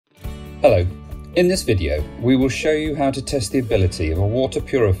Hello, in this video we will show you how to test the ability of a water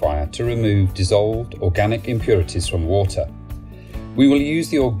purifier to remove dissolved organic impurities from water. We will use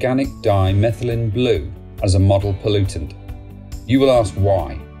the organic dye methylene blue as a model pollutant. You will ask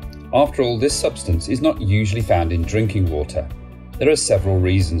why. After all, this substance is not usually found in drinking water. There are several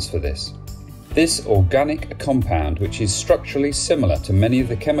reasons for this. This organic compound, which is structurally similar to many of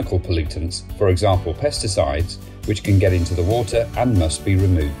the chemical pollutants, for example pesticides, which can get into the water and must be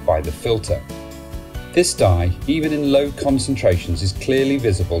removed by the filter. This dye, even in low concentrations, is clearly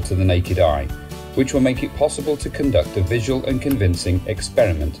visible to the naked eye, which will make it possible to conduct a visual and convincing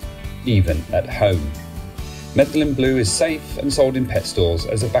experiment, even at home. Methylene blue is safe and sold in pet stores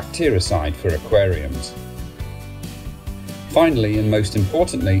as a bactericide for aquariums. Finally, and most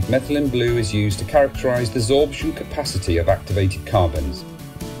importantly, methylene blue is used to characterize the absorption capacity of activated carbons.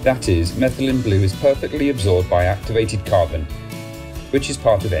 That is, methylene blue is perfectly absorbed by activated carbon, which is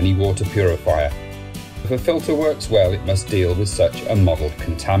part of any water purifier. If a filter works well, it must deal with such a model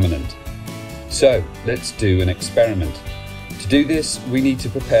contaminant. So, let's do an experiment. To do this, we need to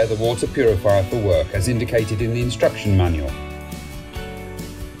prepare the water purifier for work as indicated in the instruction manual.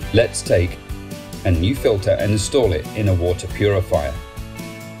 Let's take a new filter and install it in a water purifier.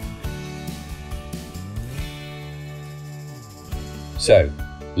 So,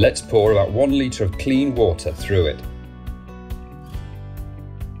 let's pour about 1 litre of clean water through it.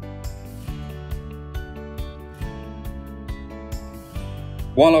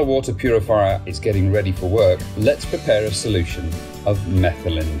 While our water purifier is getting ready for work, let's prepare a solution of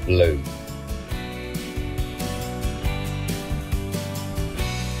methylene blue.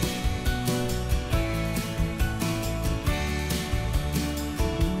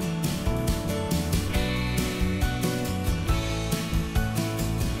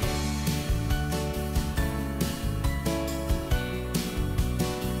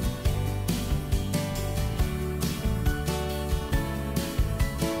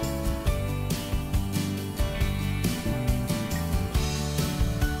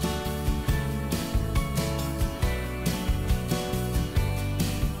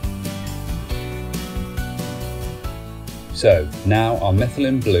 So now our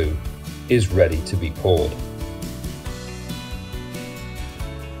methylene blue is ready to be poured.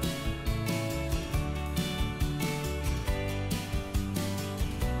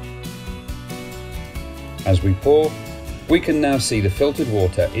 As we pour, we can now see the filtered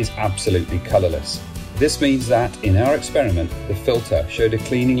water is absolutely colourless. This means that in our experiment, the filter showed a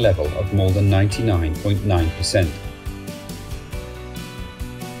cleaning level of more than 99.9%.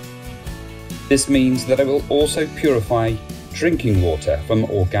 This means that it will also purify drinking water from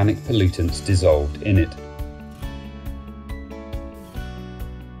organic pollutants dissolved in it.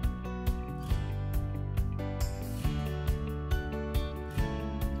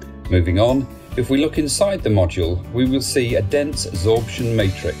 Moving on, if we look inside the module, we will see a dense absorption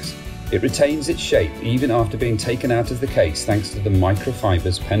matrix. It retains its shape even after being taken out of the case thanks to the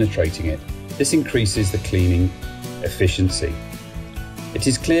microfibers penetrating it. This increases the cleaning efficiency. It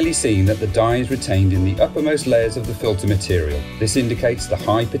is clearly seen that the dye is retained in the uppermost layers of the filter material. This indicates the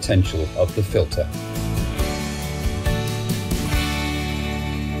high potential of the filter.